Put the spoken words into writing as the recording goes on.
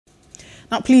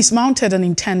Now, police mounted an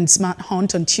intense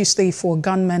manhunt on Tuesday for a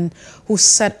gunman who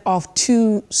set off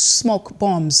 2 smoke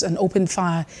bombs and opened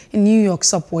fire in New York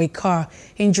subway car,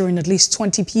 injuring at least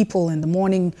 20 people in the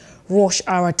morning rush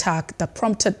hour attack that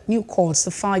prompted new calls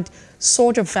to fight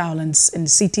surge of violence in the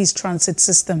city's transit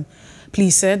system.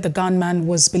 Police said the gunman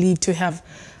was believed to have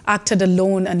acted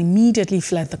alone and immediately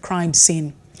fled the crime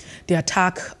scene. The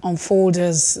attack unfolded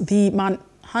as the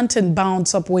Manhunt-bound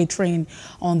subway train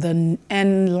on the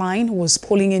N line was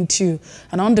pulling into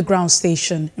an underground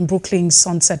station in Brooklyn's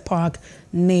Sunset Park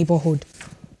neighborhood.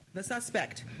 The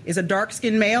suspect is a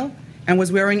dark-skinned male and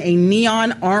was wearing a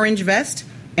neon orange vest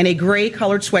and a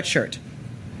gray-colored sweatshirt.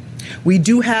 We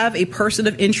do have a person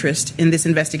of interest in this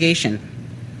investigation,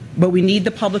 but we need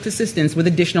the public's assistance with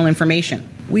additional information.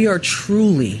 We are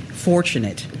truly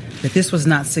fortunate that this was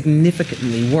not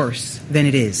significantly worse than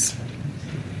it is.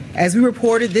 As we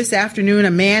reported this afternoon,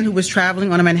 a man who was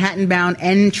traveling on a Manhattan-bound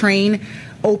N train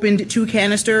opened 2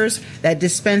 canisters that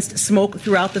dispensed smoke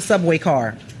throughout the subway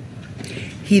car.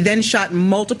 He then shot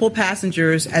multiple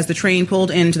passengers as the train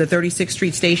pulled into the 36th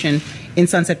Street station in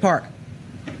Sunset Park.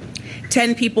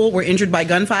 10 people were injured by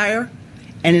gunfire,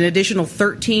 and an additional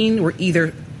 13 were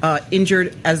either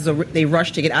injured as they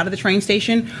rushed to get out of the train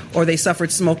station or they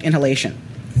suffered smoke inhalation.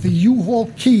 The U-Haul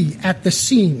key at the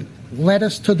scene led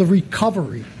us to the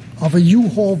recovery of a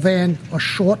U-Haul van a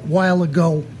short while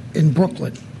ago in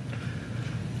Brooklyn.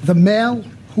 The male,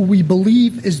 who we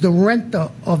believe is the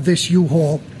renter of this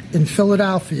U-Haul in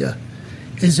Philadelphia,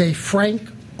 is a Frank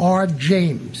R.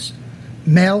 James,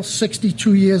 male,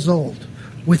 62 years old,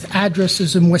 with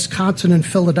addresses in Wisconsin and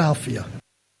Philadelphia.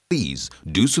 Please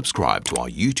do subscribe to our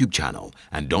YouTube channel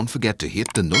and don't forget to hit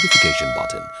the notification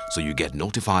button so you get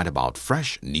notified about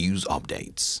fresh news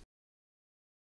updates.